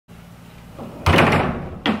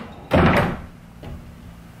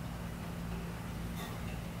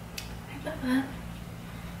Okay.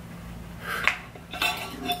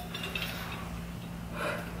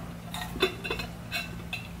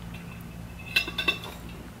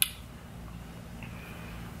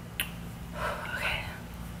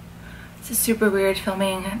 This is super weird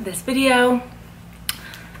filming this video,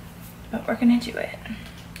 but we're gonna do it.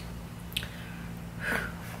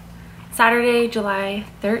 Saturday, July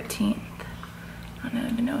 13th. I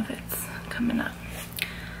don't even know if it's coming up.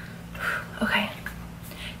 Okay.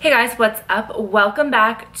 Hey guys, what's up? Welcome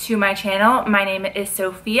back to my channel. My name is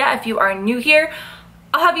Sophia. If you are new here,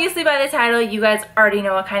 obviously by the title, you guys already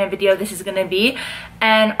know what kind of video this is gonna be.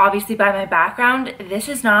 And obviously by my background, this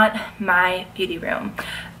is not my beauty room.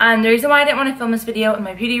 The reason why I didn't want to film this video in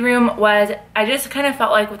my beauty room was I just kind of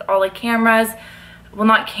felt like with all the cameras, well,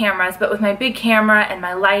 not cameras, but with my big camera and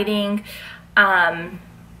my lighting, and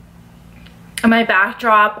my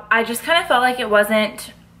backdrop, I just kind of felt like it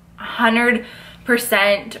wasn't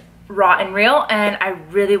 100% raw and real, and I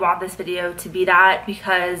really want this video to be that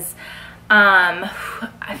because I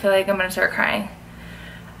feel like I'm gonna start crying.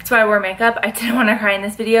 That's why I wore makeup. I didn't want to cry in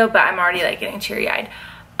this video, but I'm already like getting teary-eyed.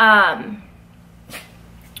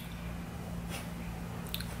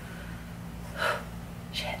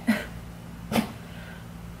 Shit.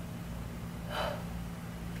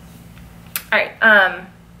 Alright,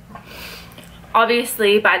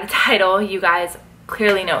 obviously by the title, you guys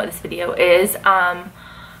clearly know what this video is.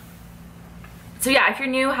 So yeah, if you're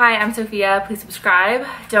new, hi, I'm Sophia. Please subscribe.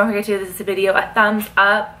 Don't forget to give this video a thumbs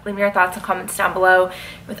up. Leave me your thoughts and comments down below.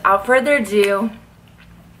 Without further ado,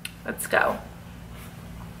 let's go.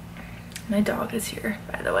 My dog is here,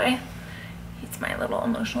 by the way. He's my little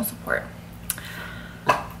emotional support.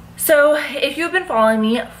 So if you've been following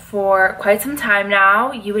me for quite some time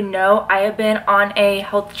now, you would know I have been on a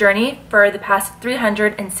health journey for the past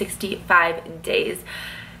 365 days.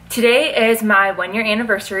 Today is my 1-year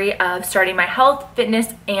anniversary of starting my health,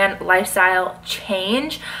 fitness, and lifestyle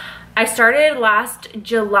change. I started last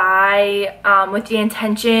July with the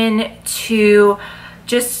intention to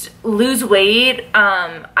just lose weight.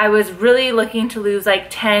 I was really looking to lose like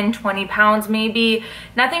 10, 20 pounds maybe.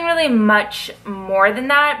 Nothing really much more than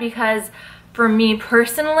that because for me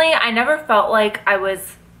personally, I never felt like I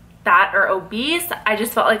was fat or obese. I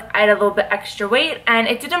just felt like I had a little bit extra weight and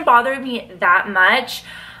it didn't bother me that much.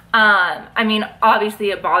 I mean, obviously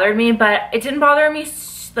it bothered me, but it didn't bother me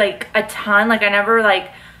like a ton. Like I never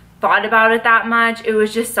like thought about it that much. It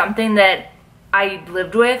was just something that I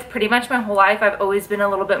lived with pretty much my whole life. I've always been a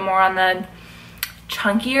little bit more on the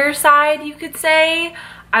chunkier side, you could say.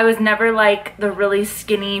 I was never like the really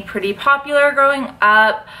skinny, pretty popular growing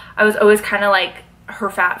up. I was always kind of like her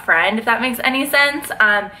fat friend, if that makes any sense.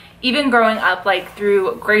 Even growing up like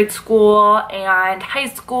through grade school and high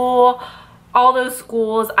school, all those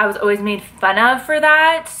schools, I was always made fun of for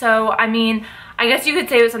that. So, I mean, I guess you could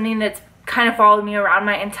say it was something that's kind of followed me around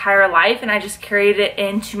my entire life and I just carried it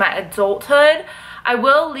into my adulthood. I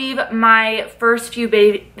will leave my first few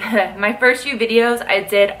videos I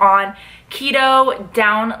did on keto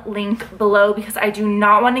down link below because I do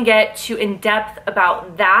not want to get too in-depth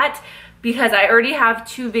about that because I already have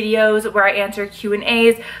 2 videos where I answer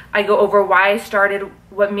Q&As. I go over why I started,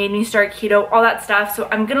 what made me start keto, all that stuff. So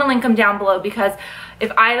I'm gonna link them down below because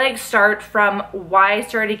if I like start from why I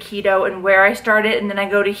started keto and where I started and then I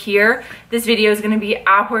go to here, this video is gonna be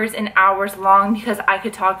hours and hours long because I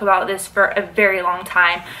could talk about this for a very long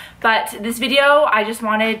time. But this video, I just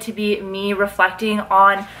wanted to be me reflecting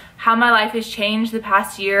on how my life has changed the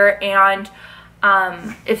past year and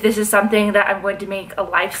if this is something that I'm going to make a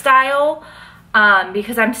lifestyle,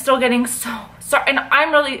 because I'm still getting so sorry, and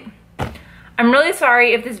I'm really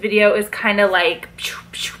sorry if this video is kind of like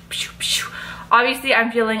obviously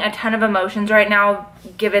I'm feeling a ton of emotions right now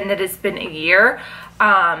given that it's been a year.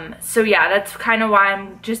 So yeah, that's kind of why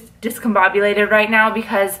I'm just discombobulated right now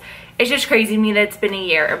because it's just crazy to me that it's been a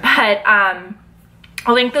year. But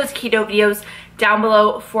I'll link those keto videos down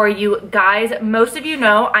below for you guys. Most of you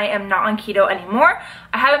know I am not on keto anymore.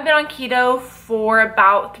 I haven't been on keto for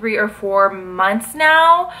about 3 or 4 months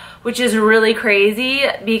now, which is really crazy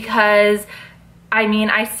because I mean,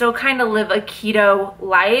 I still kind of live a keto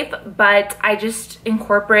life, but I just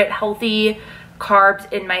incorporate healthy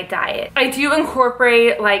carbs in my diet. I do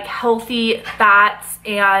incorporate like healthy fats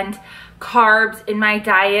and carbs in my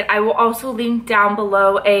diet. I will also link down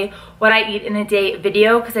below a what I eat in a day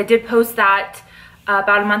video because I did post that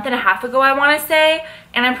about a month and a half ago, I want to say,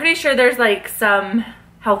 and I'm pretty sure there's like some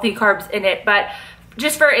healthy carbs in it. But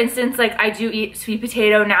just for instance, like I do eat sweet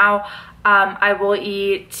potato now. I will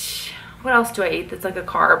eat, what else do I eat that's like a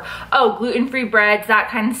carb? Oh, gluten-free breads, that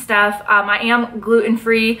kind of stuff. I am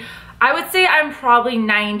gluten-free. I would say I'm probably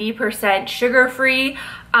 90% sugar-free.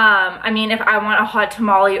 I mean, if I want a hot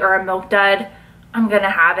tamale or a milk dud, I'm gonna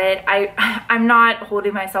have it. I'm not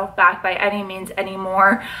holding myself back by any means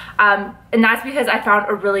anymore. And that's because I found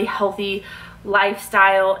a really healthy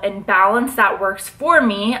lifestyle and balance that works for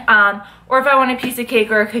me. Or if I want a piece of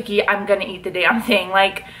cake or a cookie, I'm gonna eat the damn thing.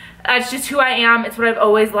 Like, that's just who I am. It's what I've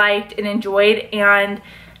always liked and enjoyed, and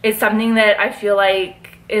it's something that I feel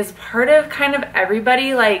like is part of kind of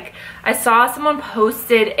everybody. Like, I saw someone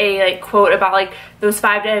posted a like quote about like those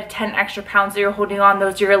 5 to 10 extra pounds that you're holding on,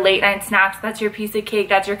 those are your late night snacks, that's your piece of cake,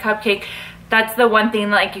 that's your cupcake, that's the one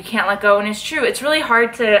thing that like you can't let go. And it's true, it's really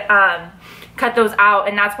hard to cut those out,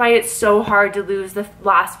 and that's why it's so hard to lose the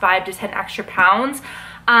last 5 to 10 extra pounds.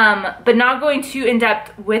 But not going too in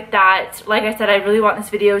depth with that. Like I said, I really want this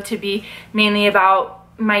video to be mainly about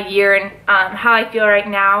my year and how I feel right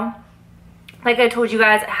now. Like I told you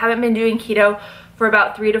guys, I haven't been doing keto for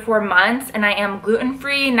about 3 to 4 months, and I am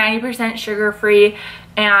gluten-free, 90% sugar-free,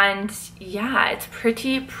 and yeah, it's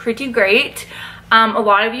pretty great. A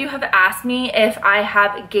lot of you have asked me if I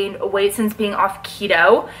have gained weight since being off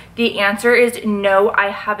keto. The answer is no, I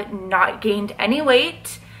have not gained any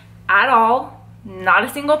weight at all, not a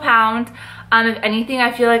single pound. If anything,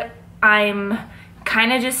 I feel like I'm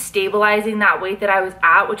kind of just stabilizing that weight that I was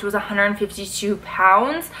at, which was 152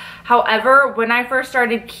 pounds. However, when I first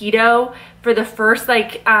started keto, for the first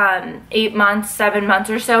like 8 months, 7 months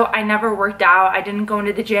or so, I never worked out. I didn't go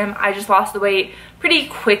into the gym. I just lost the weight pretty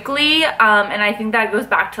quickly. And I think that goes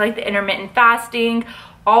back to like the intermittent fasting,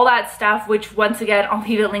 all that stuff, which once again, I'll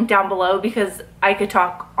leave a link down below because I could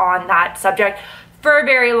talk on that subject for a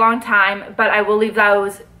very long time, but I will leave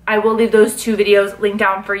those 2 videos linked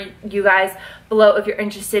down for you guys below if you're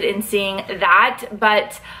interested in seeing that.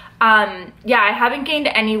 But yeah, I haven't gained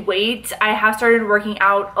any weight. I have started working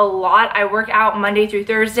out a lot. I work out Monday through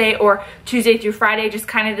Thursday or Tuesday through Friday, just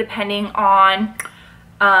kind of depending on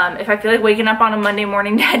if I feel like waking up on a Monday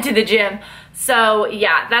morning to head to the gym. So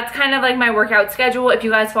yeah, that's kind of like my workout schedule. If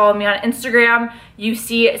you guys follow me on Instagram, you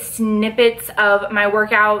see snippets of my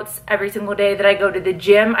workouts every single day that I go to the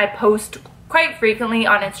gym. I post quite frequently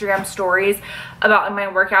on Instagram stories about my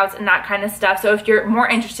workouts and that kind of stuff. So if you're more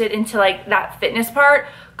interested into like that fitness part,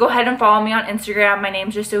 go ahead and follow me on Instagram. My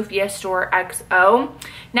name's just Sophia Store XO.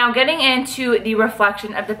 Now, getting into the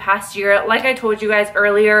reflection of the past year, like I told you guys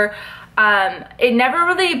earlier, it never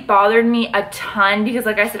really bothered me a ton because,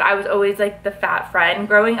 like I said, I was always like the fat friend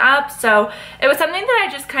growing up. So it was something that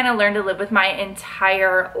I just kind of learned to live with my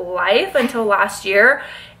entire life until last year.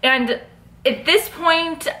 And at this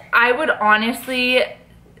point, I would honestly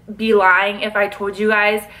be lying if I told you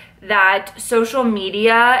guys that social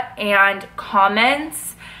media and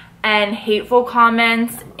comments and hateful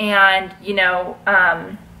comments and, you know,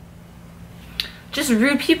 just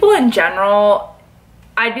rude people in general,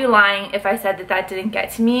 I'd be lying if I said that that didn't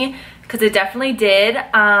get to me, because it definitely did.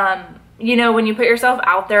 You know, when you put yourself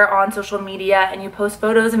out there on social media and you post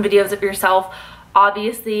photos and videos of yourself,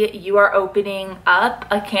 obviously you are opening up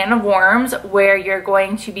a can of worms where you're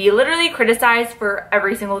going to be literally criticized for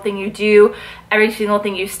every single thing you do, every single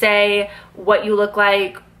thing you say, what you look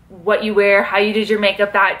like, what you wear, how you did your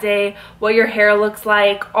makeup that day, what your hair looks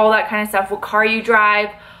like, all that kind of stuff, what car you drive,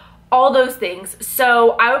 all those things.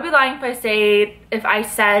 So I would be lying if I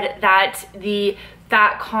said that the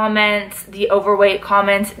fat comments, the overweight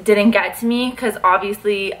comments didn't get to me, because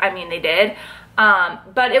obviously, I mean, they did.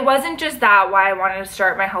 But it wasn't just that why I wanted to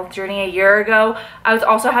start my health journey a year ago. I was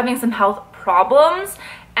also having some health problems,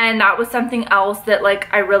 and that was something else that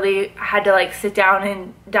like I really had to like sit down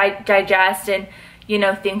and digest and, you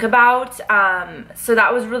know, think about. So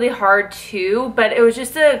that was really hard too, but it was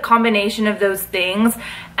just a combination of those things.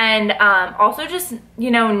 And also just, you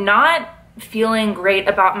know, not feeling great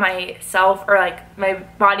about myself or like my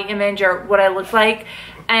body image or what I look like.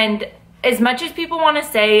 And as much as people want to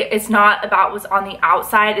say it's not about what's on the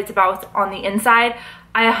outside, it's about what's on the inside,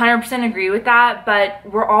 I 100% agree with that, but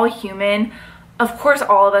we're all human. Of course,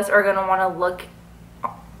 all of us are going to want to look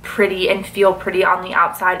pretty and feel pretty on the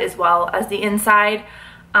outside as well as the inside.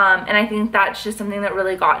 And I think that's just something that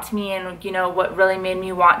really got to me, and, you know, what really made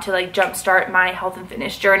me want to like jumpstart my health and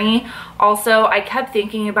fitness journey. Also, I kept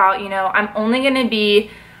thinking about, you know, I'm only going to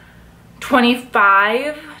be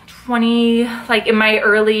 25, 20, like in my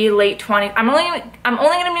early late 20s. I'm only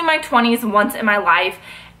going to be in my 20s once in my life,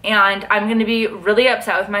 and I'm going to be really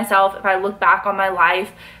upset with myself if I look back on my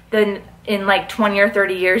life then in like 20 or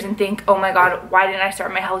 30 years and think, oh my god, why didn't I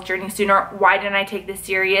start my health journey sooner? Why didn't I take this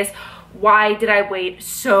serious? Why did I wait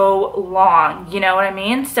so long? You know what I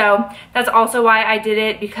mean? So that's also why I did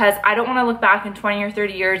it, because I don't want to look back in 20 or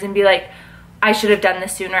 30 years and be like, I should have done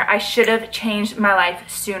this sooner. I should have changed my life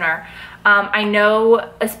sooner. I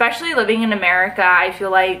know, especially living in America, I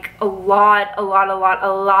feel like a lot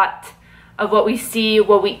of what we see,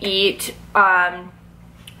 what we eat,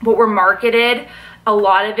 what we're marketed, a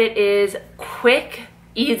lot of it is quick,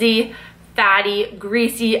 easy, fatty,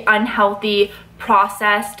 greasy, unhealthy,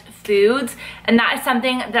 processed foods, and that is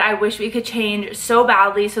something that I wish we could change so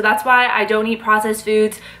badly. So that's why I don't eat processed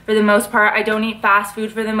foods for the most part. I don't eat fast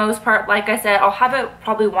food for the most part. Like I said, I'll have it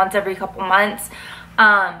probably once every couple months,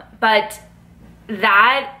 but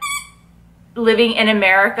that living in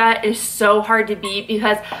America is so hard to beat,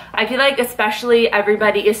 because I feel like especially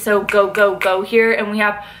everybody is so go here, and we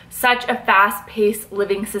have such a fast-paced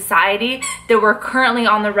living society that we're currently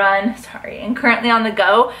on the run, and currently on the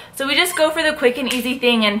go. So we just go for the quick and easy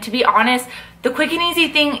thing, and to be honest, the quick and easy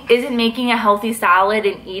thing isn't making a healthy salad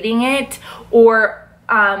and eating it, or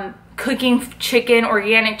cooking chicken,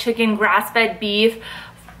 organic chicken, grass-fed beef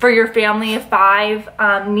for your family of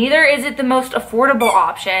 5. Neither is it the most affordable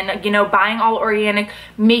option, you know, buying all organic,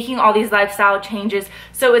 making all these lifestyle changes.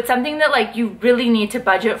 So it's something that like you really need to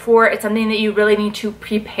budget for. It's something that you really need to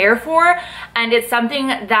prepare for, and it's something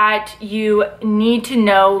that you need to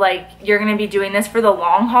know, like, you're gonna be doing this for the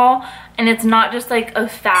long haul, and it's not just like a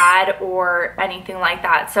fad or anything like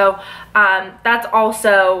that. So that's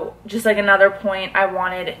also just like another point I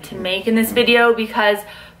wanted to make in this video, because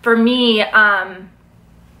for me,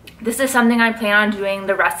 this is something I plan on doing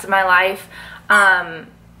the rest of my life.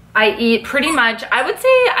 I eat pretty much, I would say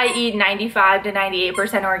I eat 95 to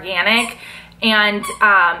 98% organic. And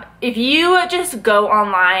if you just go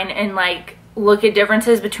online and like look at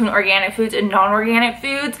differences between organic foods and non-organic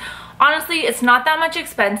foods, honestly, it's not that much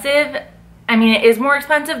expensive. I mean, it is more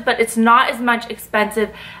expensive, but it's not as much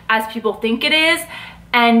expensive as people think it is.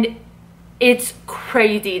 And it's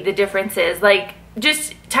crazy, the differences. Like,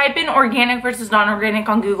 just type in organic versus non-organic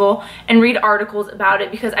on Google and read articles about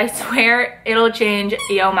it, because I swear it'll change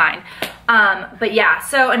your mind. But yeah,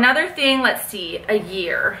 so another thing, let's see, a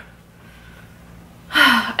year.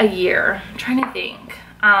 A year, I'm trying to think.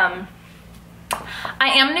 I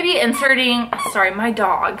am going to be inserting, sorry, my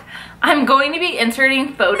dog. I'm going to be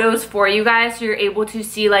inserting photos for you guys so you're able to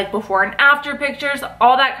see like before and after pictures,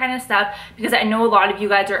 all that kind of stuff, because I know a lot of you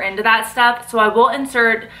guys are into that stuff. So I will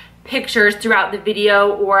insert pictures throughout the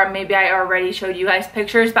video, or maybe I already showed you guys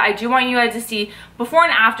pictures, but I do want you guys to see before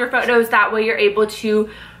and after photos. That way you're able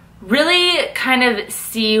to really kind of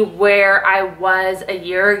see where I was a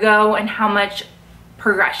year ago and how much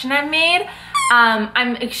progression I've made.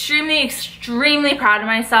 I'm extremely proud of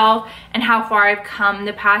myself and how far I've come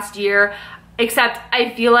the past year, except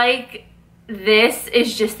I feel like this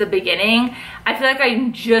is just the beginning. I feel like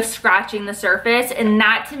I'm just scratching the surface, and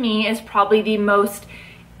that to me is probably the most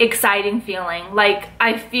exciting feeling. Like,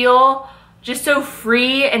 I feel just so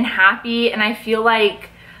free and happy, and I feel like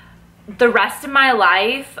the rest of my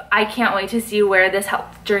life, I can't wait to see where this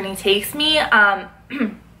health journey takes me.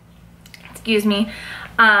 Excuse me.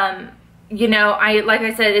 You know, like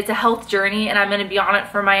I said, it's a health journey, and I'm going to be on it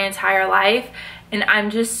for my entire life, and I'm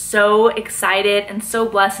just so excited and so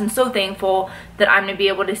blessed and so thankful that I'm going to be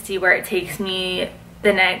able to see where it takes me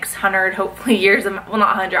the next 100, hopefully, years of, well,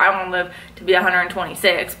 not 100, I want to live to be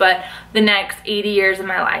 126, but the next 80 years of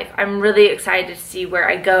my life. I'm really excited to see where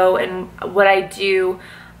I go and what I do,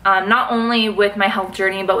 not only with my health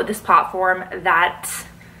journey, but with this platform that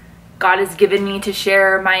God has given me to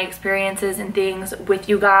share my experiences and things with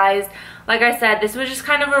you guys. Like I said, this was just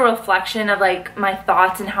kind of a reflection of like my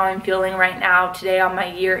thoughts and how I'm feeling right now today on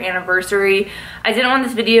my year anniversary. I didn't want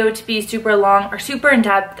this video to be super long or super in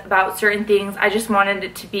depth about certain things. I just wanted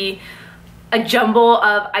it to be a jumble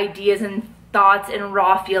of ideas and thoughts and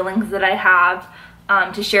raw feelings that I have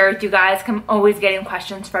to share with you guys. I'm always getting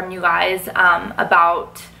questions from you guys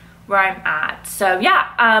about where I'm at. So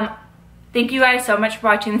yeah, thank you guys so much for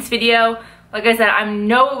watching this video. Like I said, I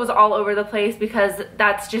know it was all over the place because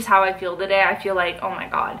that's just how I feel today. I feel like, oh my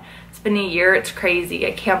God, it's been a year. It's crazy.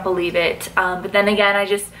 I can't believe it. But then again,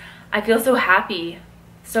 I feel so happy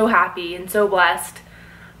and so blessed.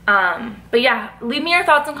 But yeah, leave me your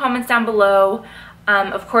thoughts and comments down below.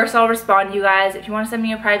 Of course, I'll respond to you guys. If you want to send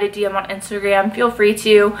me a private DM on Instagram, feel free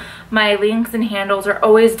to. My links and handles are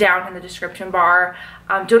always down in the description bar.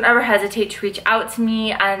 Don't ever hesitate to reach out to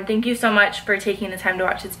me, and thank you so much for taking the time to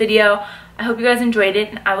watch this video. I hope you guys enjoyed it,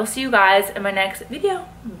 and I will see you guys in my next video.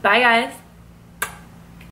 Bye, guys.